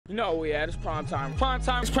You know where we at, it's prime time. Prime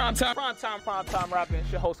time, it's prime time, prime time, prime time rapping.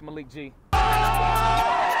 It's your host, Malik G. That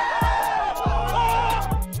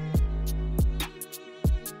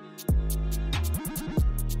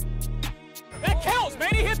counts, man,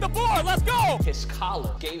 he hit the board, let's go! His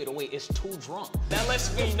collar gave it away, it's too drunk. That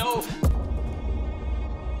lets me know.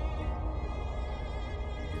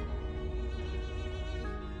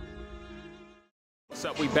 What's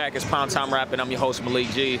up, we back, it's prime time rapping. I'm your host, Malik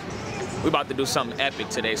G. We about to do something epic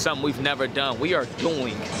today, something we've never done. We are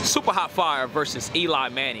doing Supahotfire versus Eli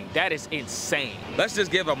Manning. That is insane. Let's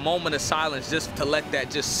just give a moment of silence just to let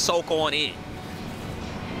that just soak on in.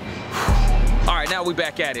 All right, now we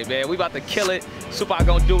back at it, man. We about to kill it. Supah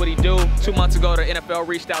gonna do what he do. 2 months ago, the NFL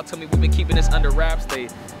reached out to me. We've been keeping this under wraps. They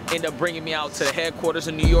ended up bringing me out to the headquarters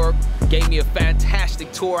in New York, gave me a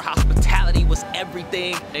fantastic tour. Hospitality was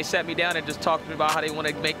everything. They sat me down and just talked to me about how they want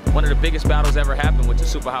to make one of the biggest battles ever happen, which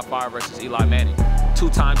is Supahotfire versus Eli Manning.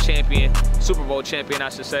 Two-time champion, Super Bowl champion, I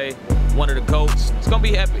should say. One of the GOATs. It's gonna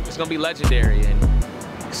be epic. It's gonna be legendary, and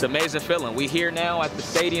it's an amazing feeling. We here now at the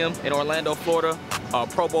stadium in Orlando, Florida.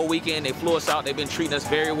 Pro Bowl weekend, they flew us out. They've been treating us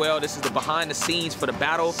very well. This is the behind the scenes for the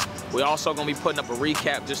battle. We're also gonna be putting up a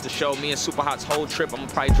recap just to show me and Supahot's whole trip. I'm gonna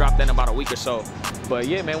probably drop that in about a week or so. But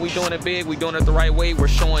yeah, man, we doing it big. We doing it the right way. We're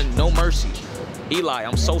showing no mercy. Eli,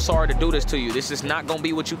 I'm so sorry to do this to you. This is not gonna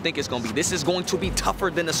be what you think it's gonna be. This is going to be tougher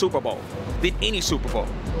than the Super Bowl, than any Super Bowl.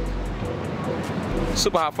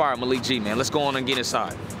 Supahotfire, Malik G, man. Let's go on and get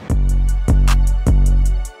inside.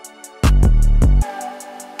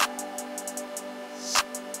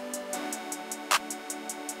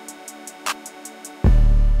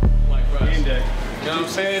 Game day. You know what I'm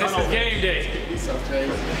saying? This is game day. It's okay.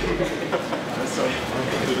 Let's go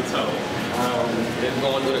through the tunnel. They're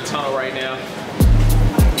going through the tunnel right now.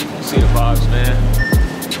 See the vibes, man.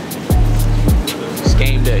 It's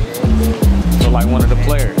game day. Feel like one of the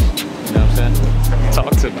players. You know what I'm saying?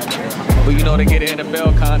 Talk to me. Who you know they get an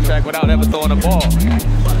NFL contract without ever throwing a ball?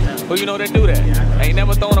 Who you know they do that? They ain't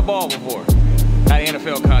never thrown a ball before. Got an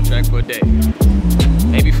NFL contract for a day.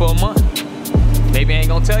 Maybe for a month. Maybe I ain't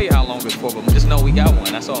gonna tell you how long it's for, but just know we got one.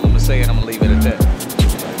 That's all I'm gonna say, and I'm gonna leave it at that.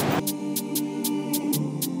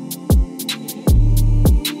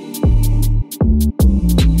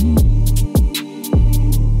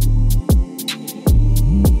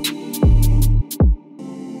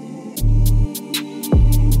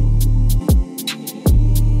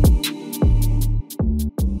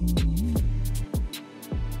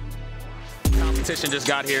 Competition just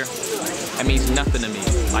got here. That means nothing to me,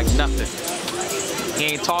 like nothing. He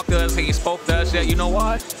ain't talked to us, he ain't spoke to us yet. You know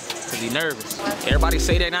why? Because he's nervous. Everybody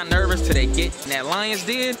say they're not nervous till they get in that lion's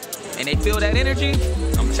den and they feel that energy.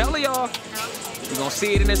 I'm telling y'all, you're gonna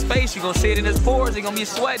see it in his face, you're gonna see it in his pores, he's gonna be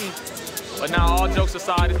sweating. But now, all jokes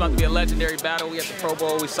aside, it's about to be a legendary battle. We at the Pro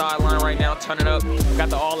Bowl, we sideline right now, turn it up. Got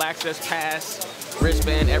the all access pass,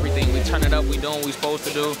 wristband, everything. We turn it up, we doing what we supposed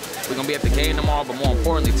to do. We're gonna be at the game tomorrow, but more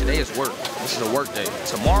importantly, today is work. This is a work day.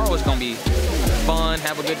 Tomorrow is gonna be fun,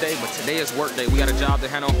 have a good day, but today is work day. We got a job to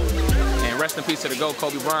handle. And rest in peace to the GOAT,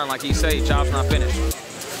 Kobe Bryant, like he said, job's not finished.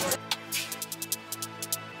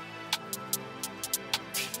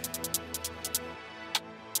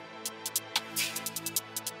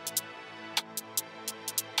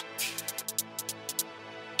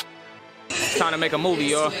 Time to make a movie,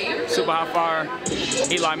 y'all. Supahotfire,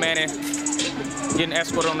 Eli Manning, getting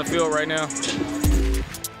escorted on the field right now.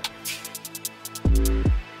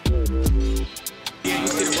 Yeah, you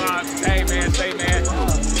see the vibes. Hey man, say man.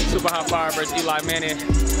 Supahotfire versus Eli Manning.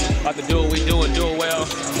 About to do what we do and do it well.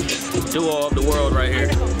 Duo of the world right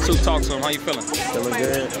here. Sup, talk to him. How you feeling? Feeling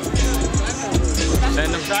good.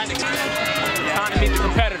 Send them trying to meet the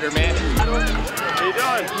competitor, man. How you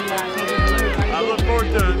doing? I look forward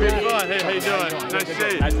to it. It's been fun. Hey, how you doing? Nice to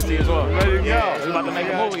see you. Nice to see you as well. Ready to go. We're about to make a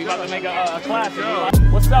movie. We're about to make a classic.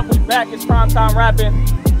 What's up? We back. It's prime time rapping.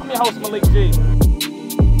 I'm your host, Malik G.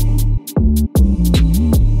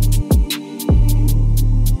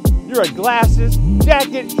 You're a glasses,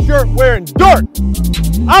 jacket, shirt wearing dork.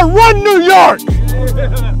 I run New York.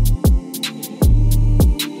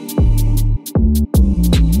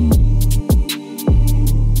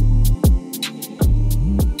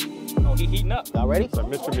 Oh, he heating up. Y'all ready? It's like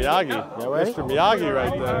Mr. Miyagi. Y'all ready? Mr. Miyagi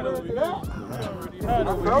right there. That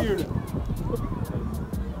was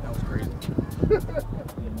crazy.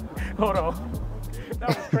 Hold on. That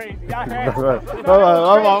was crazy. Y'all had Hold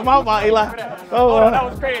on, Eli. Hold on, that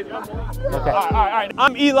was crazy. Okay. All right.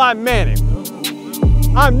 I'm Eli Manning.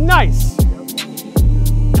 I'm nice.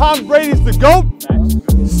 Tom Brady's the GOAT.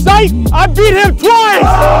 Sight, I beat him twice.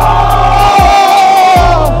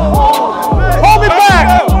 Hold me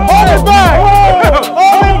back. Hold me back.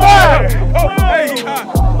 Hold me back.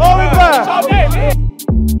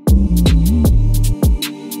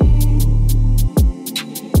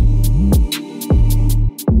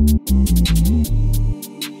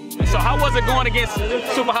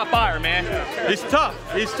 Fire, man. He's tough.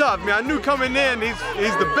 He's tough. I mean, I knew coming in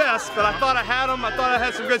he's the best, but I thought I had him. I thought I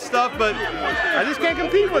had some good stuff, but I just can't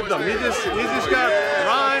compete with him. He's just got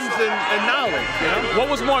rhymes and knowledge, you know? What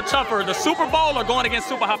was more tougher, the Super Bowl or going against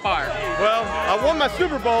Supahotfire? Well, I won my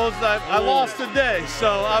Super Bowls. I lost today,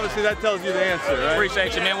 so obviously that tells you the answer, right?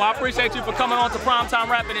 Appreciate you, man. Well, I appreciate you for coming on to Primetime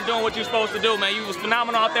Rapping and doing what you're supposed to do, man. You was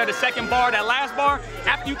phenomenal out there. The second bar, that last bar,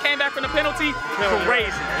 after you came back from the penalty,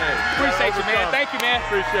 crazy. Yeah. Appreciate you, man. Thank you, man.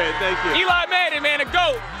 Appreciate it. Thank you. Eli Manning, man, the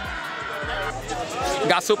GOAT.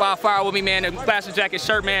 Got Supahotfire with me, man. The Classic Jacket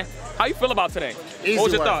shirt, man. How you feel about today? Easy what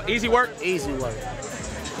was your work. thought? Easy work? Easy work.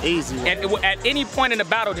 Easy work. And at any point in the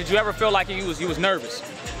battle, did you ever feel like you was nervous?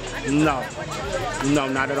 No. No,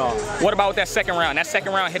 not at all. What about with that second round? That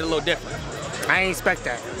second round hit a little different. I ain't expect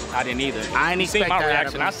that. I didn't either. I ain't You seen expect my that.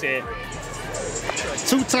 reaction. I said,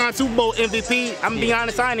 Two-time Super Bowl MVP. I'm gonna be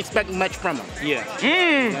honest, I ain't expecting much from him. yeah.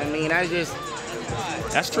 You know what I mean? That's just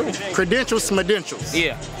That's true. credentials, smedentials.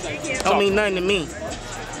 Yeah. Don't mean nothing to me.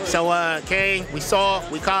 So, Kay,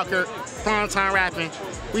 we conquered, primetime rapping.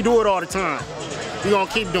 We do it all the time. We gonna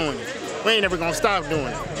keep doing it. We ain't never gonna stop doing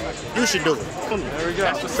it. You should do it. There we go.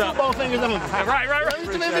 That's what's up. Football fingers on. Right.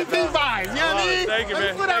 MVP vibes, you know what I mean? Thank you,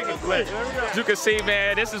 man. Let's put Thank you. As you can see,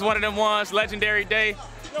 man, this is one of them ones, legendary day.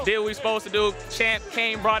 Did what we supposed to do. Champ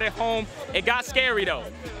came, brought it home. It got scary, though.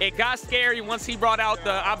 It got scary once he brought out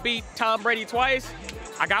the I beat Tom Brady twice.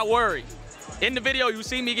 I got worried. In the video, you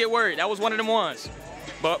see me get worried. That was one of them ones.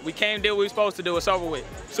 But we came, did what we supposed to do. It's over with.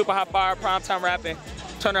 Supahotfire, Primetime Rapping.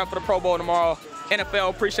 Turn up for the Pro Bowl tomorrow. NFL,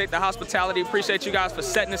 appreciate the hospitality. Appreciate you guys for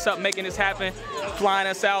setting this up, making this happen, flying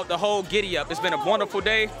us out, the whole giddy up. It's been a wonderful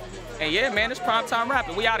day. And yeah, man, it's Primetime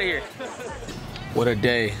Rapping. We out of here. What a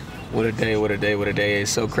day. What a day, what a day, what a day.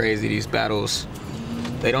 It's so crazy, these battles.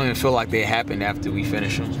 They don't even feel like they happened after we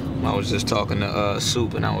finish them. I was just talking to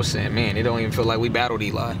Soup and I was saying, man, it don't even feel like we battled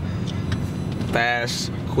Eli.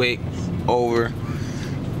 Fast, quick, over.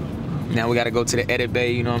 Now we gotta go to the edit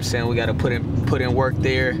bay, you know what I'm saying? We gotta put in work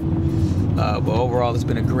there. But overall, it's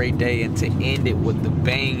been a great day. And to end it with the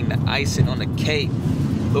bang, the icing on the cake,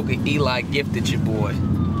 look at Eli gifted your boy.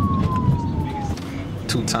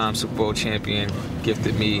 Two-time Super Bowl champion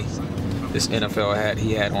gifted me this NFL hat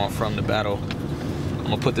he had on from the battle. I'm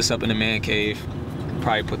gonna put this up in the man cave.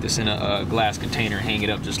 Probably put this in a glass container, hang it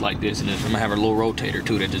up just like this. And I'm gonna have a little rotator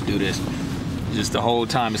too that just do this. Just the whole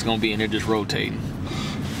time it's gonna be in there just rotating.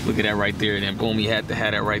 Look at that right there. And then boom, he had the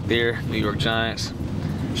hat out right there, New York Giants.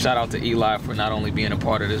 Shout out to Eli for not only being a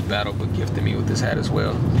part of this battle, but gifting me with this hat as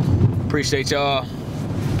well. Appreciate y'all.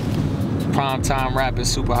 Primetime Rapping,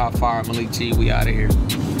 Supahotfire, Malik G, we out of here.